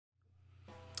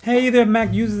Hey there,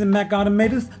 Mac users and Mac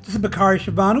Automators. This is Bakari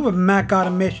Shabanu with Mac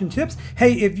Automation Tips.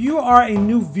 Hey, if you are a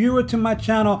new viewer to my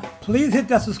channel, please hit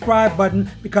that subscribe button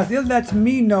because it lets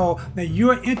me know that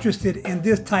you're interested in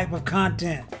this type of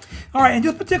content. All right, in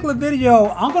this particular video,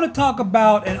 I'm going to talk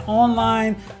about an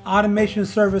online automation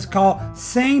service called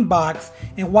SaneBox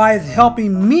and why it's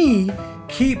helping me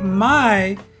keep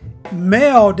my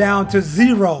mail down to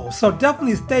zero. So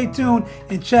definitely stay tuned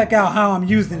and check out how I'm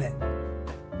using it.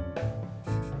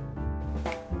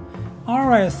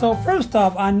 Alright, so first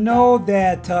off, I know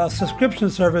that subscription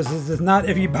services is not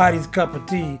everybody's cup of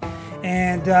tea.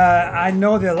 And I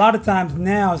know that a lot of times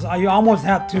now you almost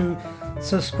have to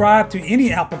subscribe to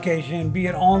any application, be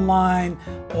it online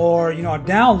or a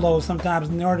download sometimes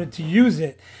in order to use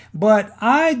it. But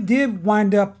I did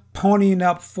wind up ponying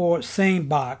up for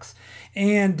SaneBox.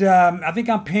 And I think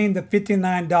I'm paying the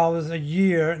 $59 a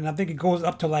year, and I think it goes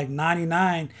up to like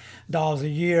 $99 a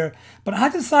year. But I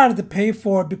decided to pay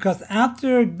for it because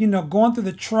after going through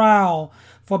the trial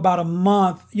for about a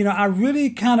month, I really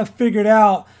kind of figured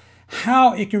out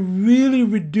how it can really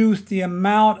reduce the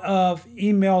amount of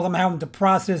emails I'm having to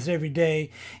process every day,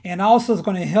 and also it's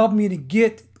going to help me to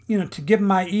get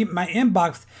my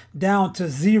inbox down to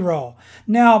zero.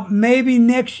 Now, maybe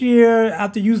next year,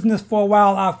 after using this for a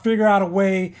while, I'll figure out a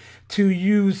way to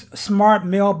use smart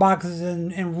mailboxes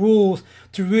and rules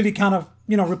to really kind of,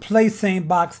 replace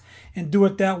SaneBox and do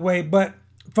it that way. But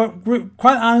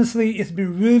quite honestly, it's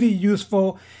been really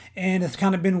useful and it's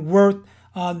kind of been worth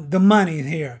the money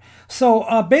here.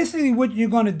 So basically what you're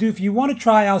going to do if you want to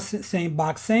try out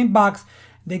SaneBox,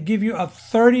 they give you a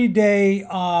 30-day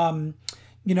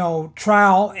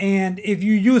trial, and if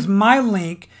you use my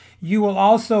link, you will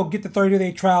also get the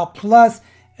 30-day trial plus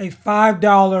a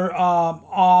 $5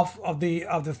 off of the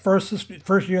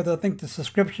first year. I think the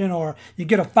subscription, or you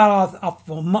get a $5 off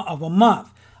of a month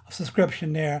of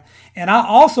subscription there, and I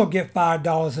also get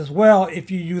 $5 as well if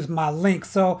you use my link.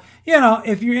 So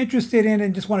if you're interested in it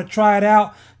and just want to try it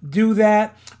out, do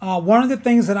that. One of the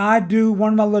things that I do,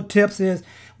 one of my little tips is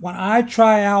when I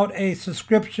try out a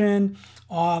subscription,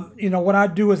 what I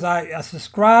do is I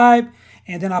subscribe,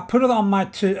 and then I put it on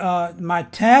my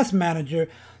task manager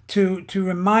to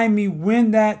remind me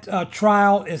when that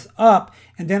trial is up,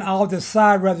 and then I'll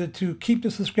decide whether to keep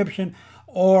the subscription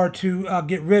or to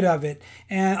get rid of it.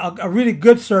 And a really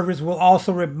good service will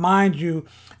also remind you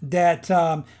that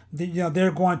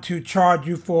they're going to charge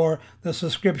you for the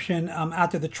subscription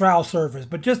after the trial service.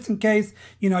 But just in case,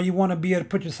 you want to be able to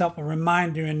put yourself a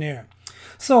reminder in there.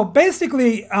 So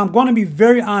basically, I'm going to be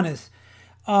very honest.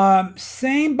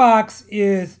 SaneBox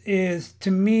is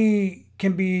to me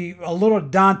can be a little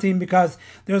daunting because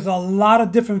there's a lot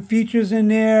of different features in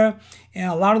there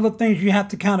and a lot of the things you have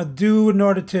to kind of do in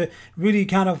order to really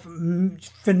kind of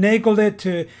finagle it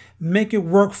to make it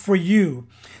work for you.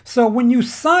 So when you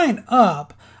sign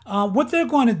up, what they're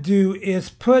going to do is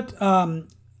put a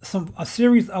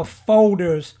series of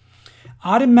folders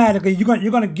automatically. You're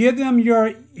going to give them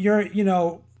your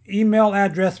email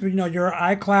address, your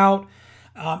iCloud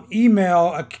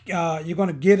email. You're going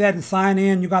to give that and sign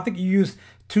in. I think you use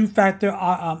two-factor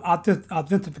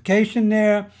authentication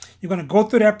there. You're going to go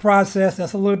through that process.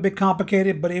 That's a little bit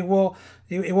complicated, but it will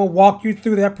walk you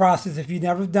through that process if you've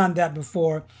never done that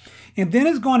before. And then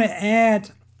it's going to add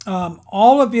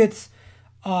all of its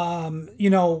SaneBox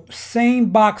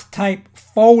type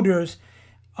folders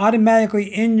automatically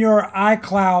in your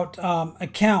iCloud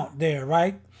account there,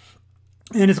 right?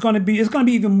 And it's going to be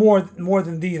even more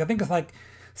than these. I think it's like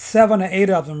 7 or 8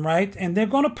 of them, right? And they're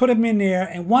going to put them in there.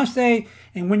 And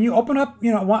when you open up,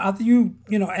 after you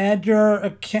add your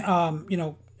account,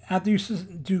 after you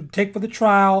do take for the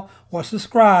trial or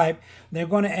subscribe, they're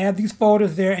going to add these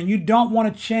folders there. And you don't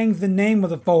want to change the name of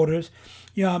the folders.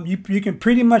 You can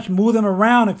pretty much move them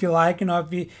around if you like.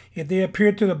 If they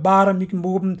appear to the bottom, you can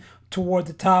move them toward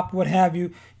the top, what have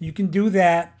you. You can do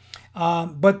that.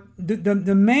 But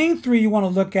the main three you want to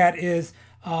look at is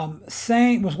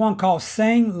was one called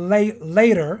Sane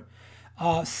Later,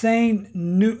 Sane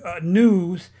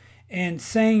News, and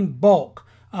Sane Bulk.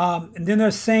 And then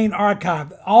there's Sane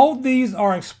Archive. All these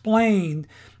are explained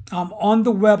on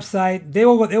the website. They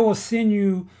will send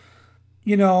you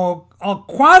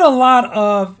quite a lot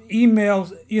of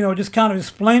emails, just kind of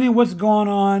explaining what's going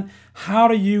on, how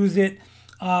to use it.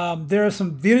 There are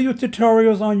some video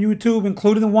tutorials on YouTube,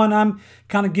 including the one I'm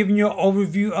kind of giving you an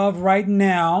overview of right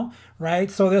now, right?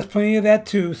 So there's plenty of that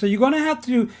too. So you're going to have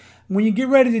to, when you get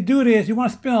ready to do this, you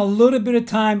want to spend a little bit of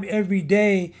time every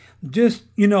day just,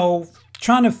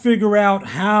 trying to figure out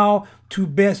how to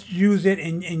best use it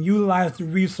and utilize the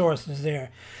resources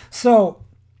there. So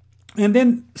And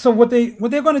then, so what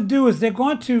they're going to do is they're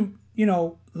going to,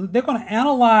 they're going to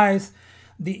analyze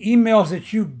the emails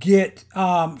that you get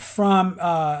from,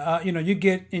 you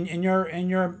get in your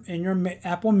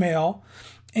Apple Mail,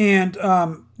 and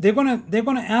they're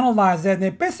gonna analyze that. And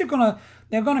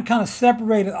they're gonna kind of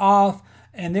separate it off,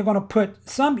 and they're gonna put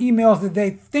some emails that they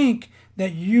think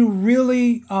that you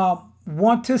really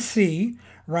want to see,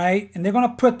 right? And they're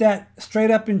gonna put that straight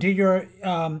up into your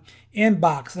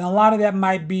inbox. And a lot of that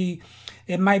might be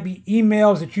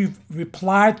emails that you've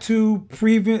replied to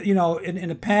previous, in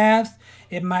the past.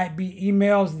 It might be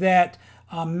emails that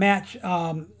match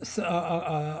a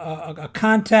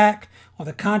contact, or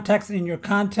the contacts in your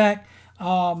contact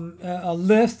a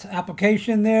list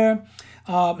application there.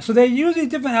 So they use these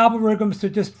different algorithms to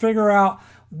just figure out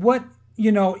what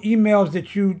emails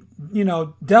that you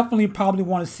definitely probably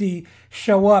want to see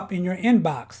show up in your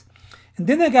inbox. And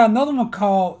then they got another one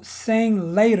called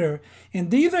Saying Later,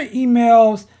 and these are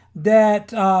emails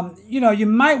that you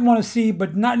might want to see,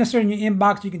 but not necessarily in your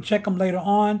inbox. You can check them later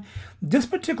on. This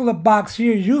particular box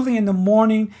here, usually in the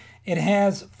morning, it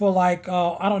has for like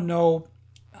I don't know,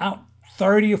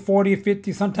 30 or 40 or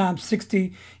 50, sometimes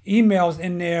 60 emails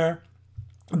in there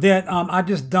that I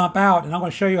just dump out, and I'm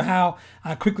going to show you how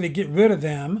I quickly get rid of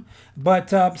them.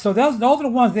 But so those are the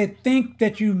ones they think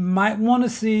that you might want to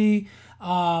see,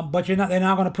 but they're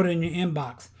not going to put it in your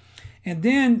inbox. And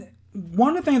then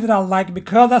one of the things that I like,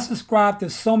 because I subscribe to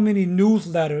so many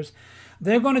newsletters,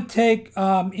 they're going to take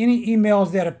any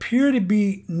emails that appear to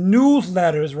be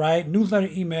newsletters, right? Newsletter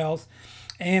emails,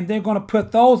 and they're going to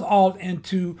put those all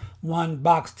into one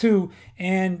box too.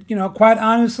 And, quite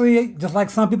honestly, just like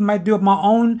some people might do with my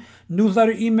own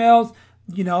newsletter emails,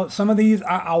 some of these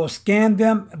I will scan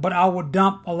them, but I will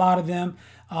dump a lot of them,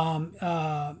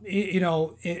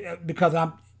 because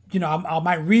I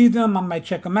might read them, I might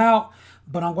check them out,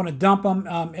 but I'm going to dump them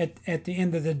at the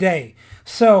end of the day.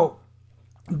 So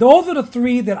those are the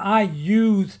three that I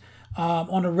use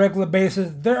on a regular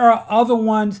basis. There are other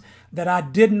ones that I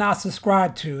did not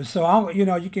subscribe to. So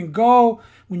you can go,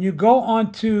 when you go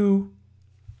onto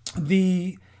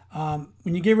the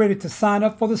when you get ready to sign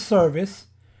up for the service,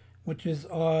 which is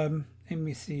let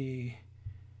me see,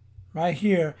 right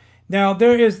here. Now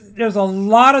there's a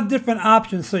lot of different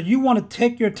options, so you want to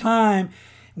take your time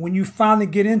when you finally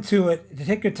get into it, to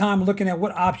take your time looking at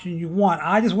what option you want.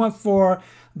 I just went for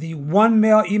the one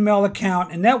email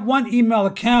account, and that one email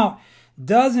account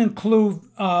does include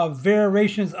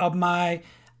variations of my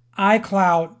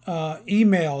iCloud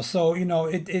email. So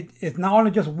it's not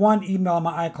only just one email in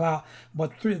my iCloud,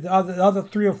 but the other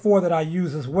 3 or 4 that I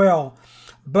use as well.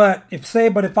 But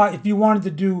if you wanted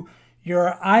to do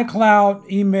your iCloud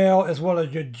email as well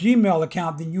as your Gmail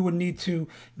account, then you would need to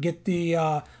get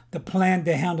the plan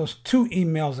that handles 2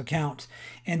 emails accounts.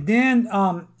 And then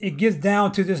it gets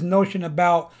down to this notion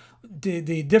about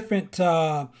the different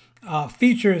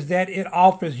features that it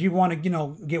offers. You want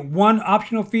to get 1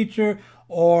 optional feature,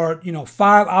 or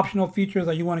 5 optional features,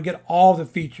 or you want to get all the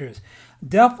features.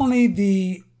 Definitely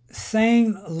the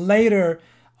Saying Later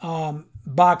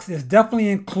box is definitely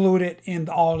included in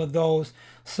all of those.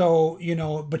 So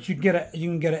but you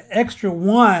can get an extra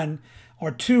 1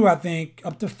 or 2, I think,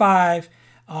 up to 5,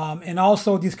 and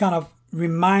also these kind of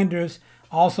reminders.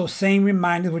 Also, Same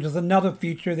Reminders, which is another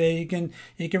feature that you can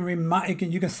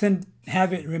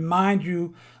have it remind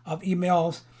you of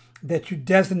emails that you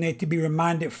designate to be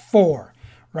reminded for,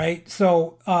 right?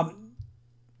 So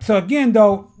so again,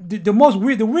 though, the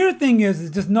weird thing is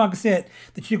just, like I said,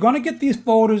 that you're going to get these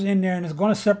folders in there, and it's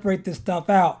going to separate this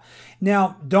stuff out.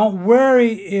 Now, don't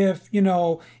worry if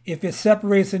it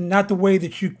separates it not the way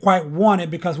that you quite want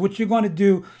it, because what you're going to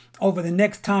do over the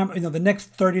next time, the next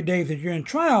 30 days that you're in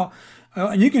trial,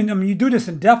 and you do this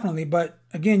indefinitely, but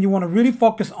again, you want to really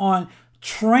focus on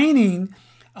training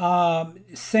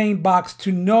SaneBox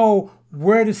to know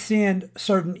where to send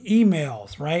certain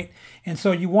emails, right? And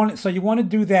so you want to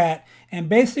do that, and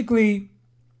basically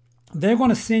they're going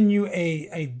to send you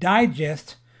a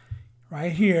digest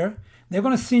right here. They're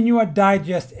going to send you a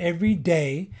digest every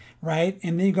day, right?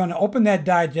 And then you're going to open that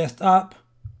digest up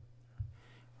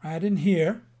right in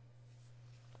here.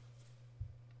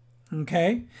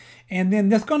 Okay, and then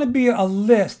there's going to be a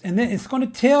list, and then it's going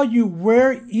to tell you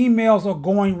where emails are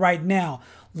going right now.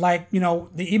 Like, the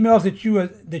emails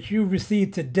that you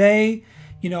received today,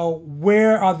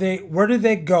 where are they? Where do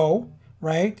they go,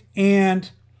 right? And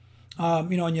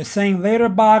in your Saying Later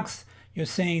box, your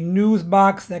Saying News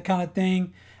box, that kind of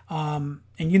thing. And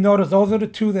you notice those are the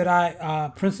 2 that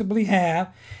I principally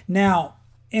have. Now,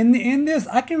 in this,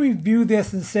 I can review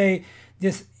this and say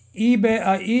this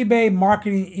eBay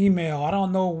marketing email. I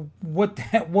don't know what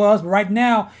that was, but right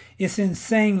now it's in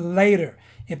saying later.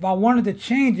 If I wanted to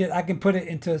change it, I can put it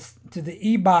into the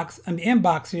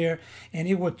inbox here, and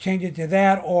it will change it to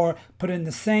that, or put it in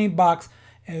the same box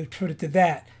and put it to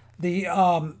that. The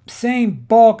same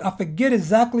bulk, I forget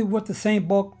exactly what the same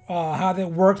bulk, how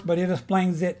that works, but it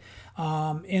explains it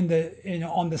on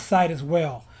the site as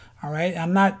well. All right,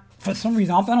 I'm not, for some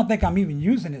reason, I don't think I'm even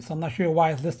using it, so I'm not sure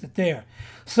why it's listed there.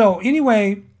 So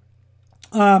anyway,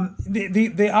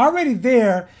 they're already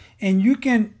there, and you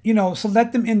can,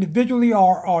 select them individually,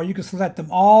 or you can select them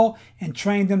all and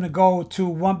train them to go to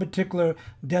one particular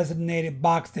designated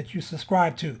box that you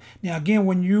subscribe to. Now, again,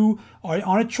 when you are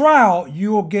on a trial,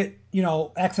 you will get,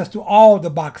 access to all the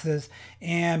boxes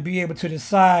and be able to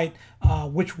decide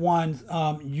which ones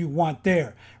you want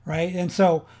there, right? And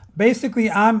so basically,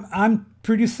 I'm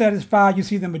pretty satisfied. You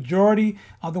see the majority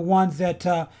of the ones that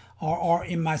are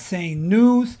in my Sane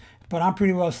News, but I'm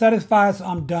pretty well satisfied, so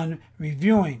I'm done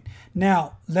reviewing.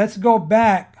 Now, let's go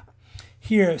back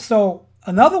here. So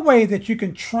another way that you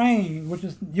can train, which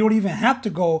is you don't even have to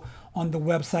go on the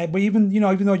website, but even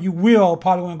though you will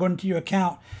probably want to go into your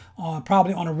account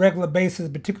probably on a regular basis,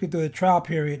 particularly through the trial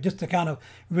period, just to kind of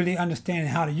really understand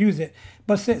how to use it.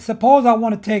 But suppose I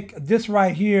want to take this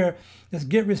right here, this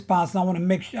get response, and I want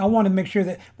to make sure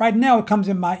that right now it comes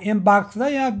in my inbox. So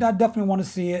yeah, I definitely want to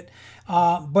see it.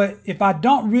 But if I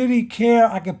don't really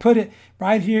care, I can put it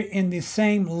right here in the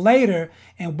same later,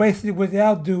 and basically what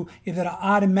that'll do is it'll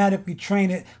automatically train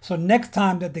it. So next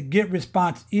time that the get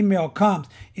response email comes,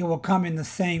 it will come in the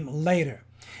same later.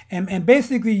 And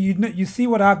basically, you see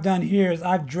what I've done here is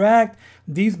I've dragged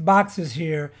these boxes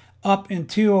here up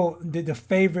until the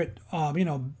favorite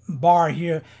bar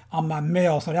here on my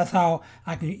mail. So that's how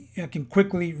I can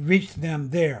quickly reach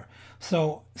them there.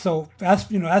 So that's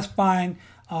that's fine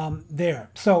there.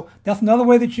 So that's another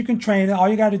way that you can train it. All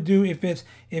you got to do if it's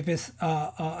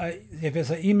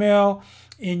an email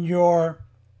in your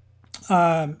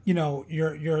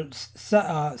your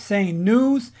Sane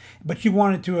News, but you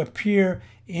want it to appear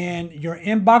in your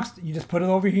inbox, you just put it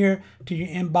over here to your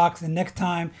inbox, and next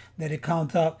time that it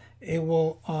comes up, it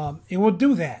will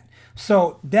do that.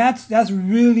 So that's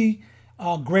really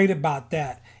great about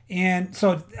that. And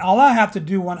so all I have to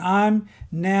do when I'm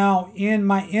now in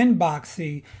my inbox,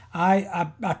 see,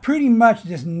 I pretty much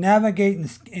just navigate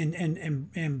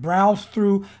and browse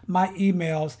through my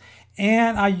emails.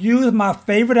 And I use my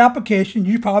favorite application.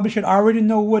 You probably should already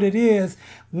know what it is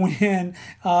when,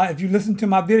 if you listen to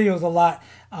my videos a lot,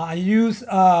 I use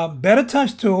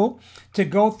BetterTouchTool to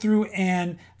go through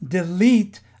and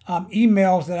delete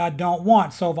emails that I don't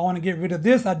want. So if I want to get rid of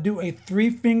this, I do a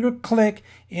 3-finger click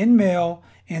in Mail,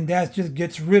 and that just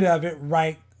gets rid of it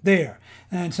right there.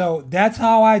 And so that's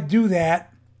how I do that.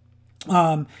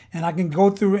 And I can go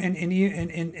through and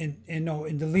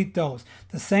delete those.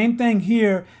 The same thing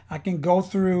here. I can go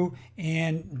through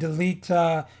and delete.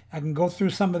 I can go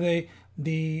through some of the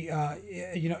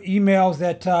emails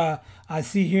that I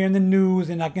see here in the news,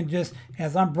 and I can just,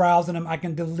 as I'm browsing them, I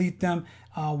can delete them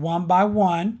one by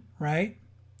one, right?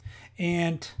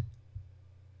 And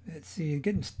let's see,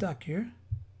 getting stuck here.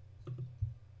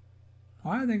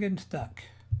 Why are they getting stuck?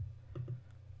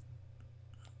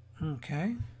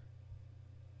 Okay.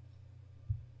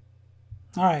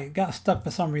 All right, got stuck for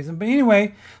some reason. But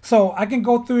anyway, so I can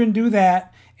go through and do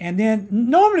that. And then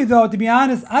normally, though, to be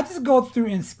honest, I just go through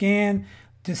and scan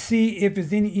to see if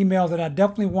there's any emails that I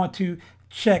definitely want to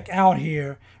check out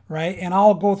here, right? And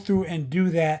I'll go through and do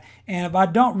that. And if I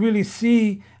don't really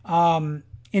see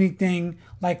anything,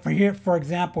 like for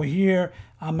example, here,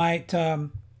 I might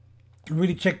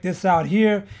really check this out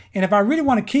here. And if I really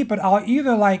want to keep it, I'll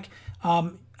either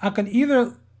I can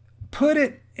either put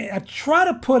it, I try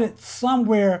to put it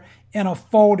somewhere in a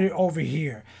folder over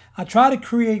here. I try to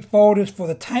create folders for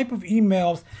the type of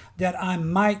emails that I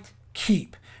might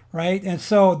keep, right? And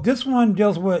so this one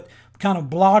deals with kind of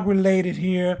blog related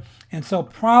here. And so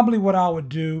probably what I would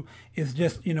do is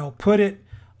just, put it,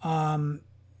 I don't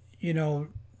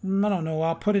know,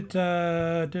 I'll put it,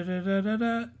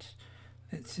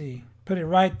 let's see, put it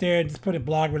right there, just put it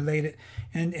blog related,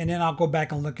 and then I'll go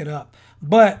back and look it up.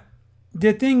 But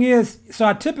the thing is, so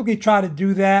I typically try to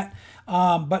do that.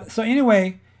 But so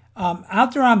anyway,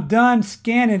 after I'm done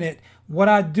scanning it, what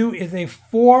I do is a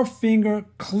 4-finger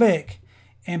click.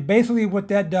 And basically what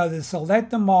that does is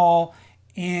select them all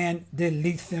and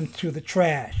deletes them to the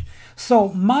trash. So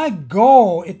my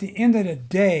goal at the end of the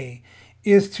day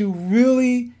is to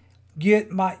really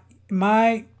get my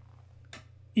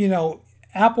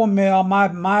Apple Mail, my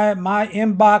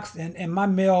inbox and my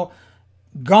mail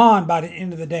gone by the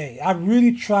end of the day. I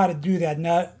really try to do that.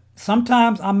 Now,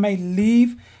 sometimes I may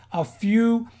leave a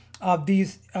few of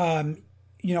these, a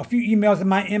few emails in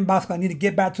my inbox I need to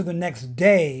get back to the next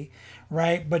day,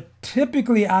 right? But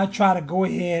typically I try to go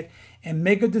ahead and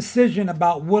make a decision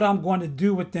about what I'm going to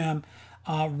do with them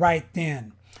right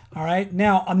then. All right.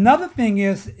 Now, another thing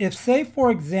is, if, say, for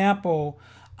example,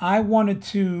 I wanted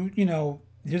to,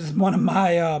 this is one of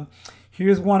my,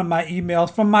 here's one of my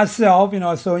emails from myself,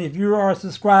 so if you are a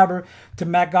subscriber to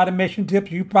Mac Automation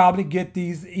Tips, you probably get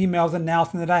these emails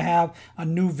announcing that I have a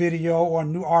new video or a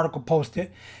new article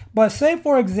posted. But say,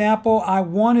 for example, I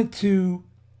wanted to,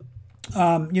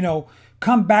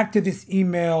 come back to this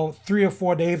email 3 or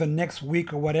 4 days or next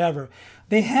week or whatever.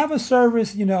 They have a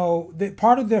service, that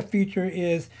part of their feature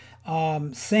is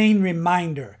Sane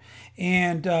Reminder.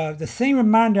 And the Sane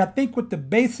Reminder, I think with the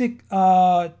basic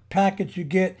package, you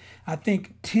get, I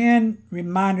think, 10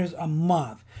 reminders a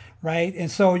month, right? And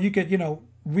so you could,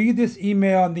 read this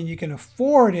email and then you can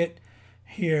forward it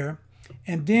here.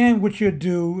 And then what you'll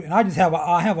do, and I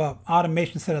have an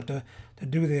automation set up to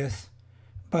do this.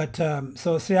 But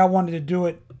so say I wanted to do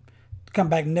it, come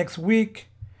back next week.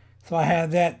 So I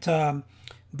have that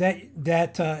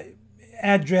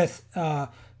address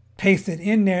pasted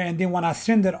in there, and then when I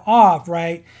send it off,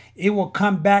 right, it will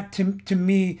come back to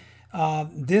me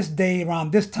this day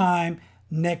around this time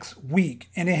next week.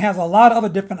 And it has a lot of other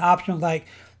different options, like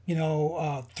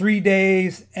 3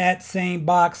 days at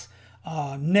SaneBox,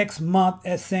 next month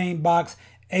at SaneBox,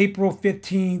 April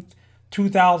 15th,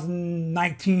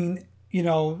 2019,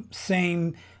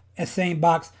 same at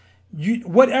SaneBox.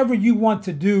 Whatever you want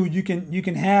to do, you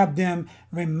can have them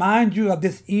remind you of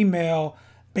this email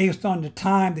based on the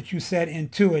time that you set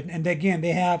into it. And again,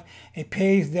 they have a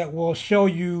page that will show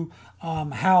you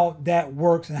how that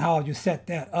works and how you set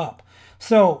that up.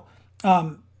 So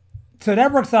so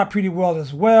that works out pretty well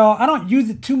as well. I don't use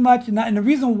it too much, and the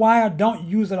reason why I don't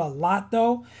use it a lot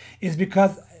though is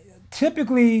because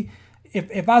typically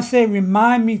if I say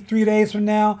remind me 3 days from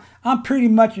now, I'm pretty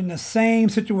much in the same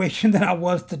situation that I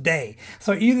was today.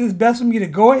 So either it's best for me to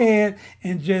go ahead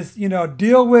and just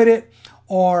deal with it,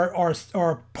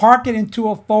 or park it into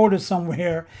a folder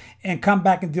somewhere and come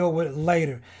back and deal with it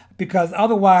later. Because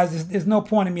otherwise, there's no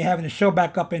point in me having to show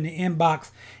back up in the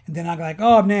inbox, and then I'm like,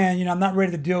 oh man, I'm not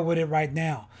ready to deal with it right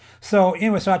now. So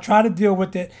anyway, so I try to deal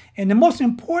with it. And the most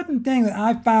important thing that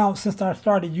I found since I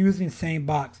started using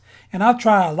SaneBox, and I've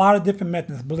tried a lot of different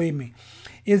methods, believe me,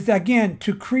 is again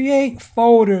to create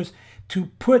folders, to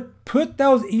put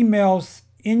those emails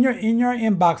in your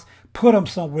inbox, put them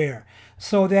somewhere,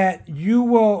 so that you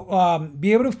will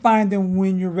be able to find them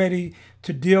when you're ready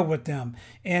to deal with them.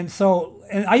 And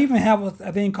I even have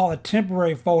a thing called a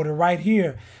temporary folder right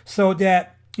here, so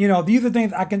that these are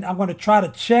things I'm going to try to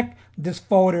check this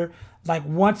folder like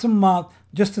once a month,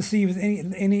 just to see if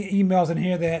there's any emails in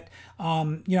here that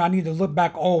I need to look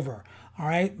back over. All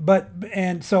right,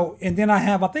 and then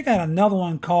I think I had another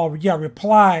one called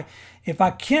reply. If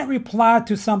I can't reply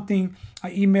to something,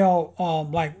 I email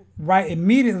like right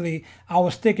immediately, I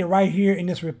will stick it right here in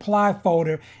this reply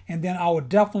folder, and then I will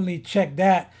definitely check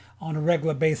that on a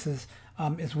regular basis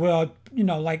as well.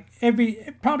 Like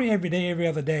probably every day, every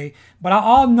other day. But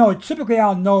typically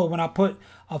I'll know when I put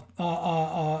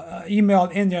a email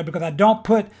in there, because I don't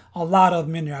put a lot of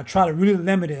them in there. I try to really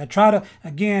limit it. I try to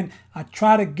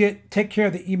take care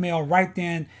of the email right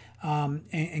then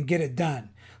and get it done.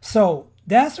 So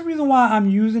that's the reason why I'm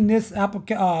using this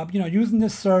using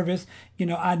this service.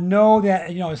 I know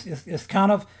that it's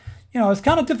kind of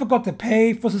difficult to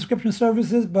pay for subscription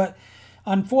services, but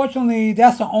unfortunately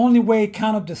that's the only way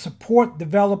kind of to support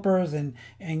developers and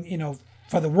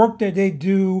for the work that they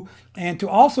do, and to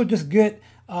also just get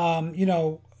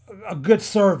a good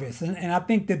service. And I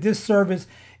think that this service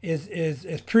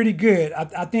is pretty good.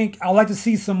 I think I'd like to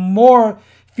see some more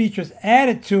features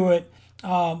added to it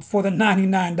for the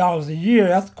 $99 a year.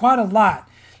 That's quite a lot.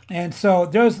 And so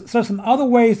there's some other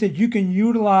ways that you can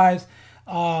utilize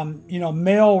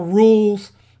mail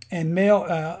rules and mail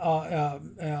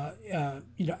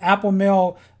Apple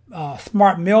Mail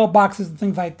smart mailboxes and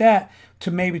things like that to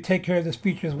maybe take care of this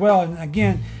feature as well. And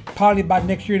again, probably by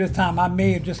next year this time, I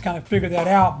may have just kind of figured that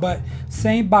out. But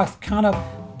SaneBox kind of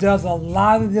does a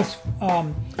lot of this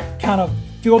kind of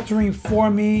filtering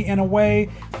for me in a way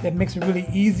that makes it really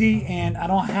easy, and I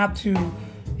don't have to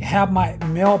have my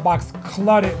mailbox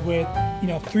cluttered with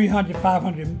 300,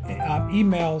 500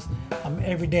 emails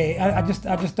every day. I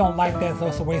just don't like that, so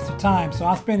it's a waste of time. So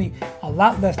I'm spending a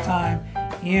lot less time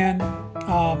in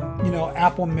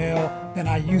Apple Mail than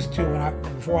I used to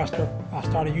before I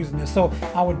started using this. So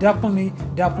I would definitely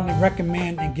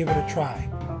recommend and give it a try.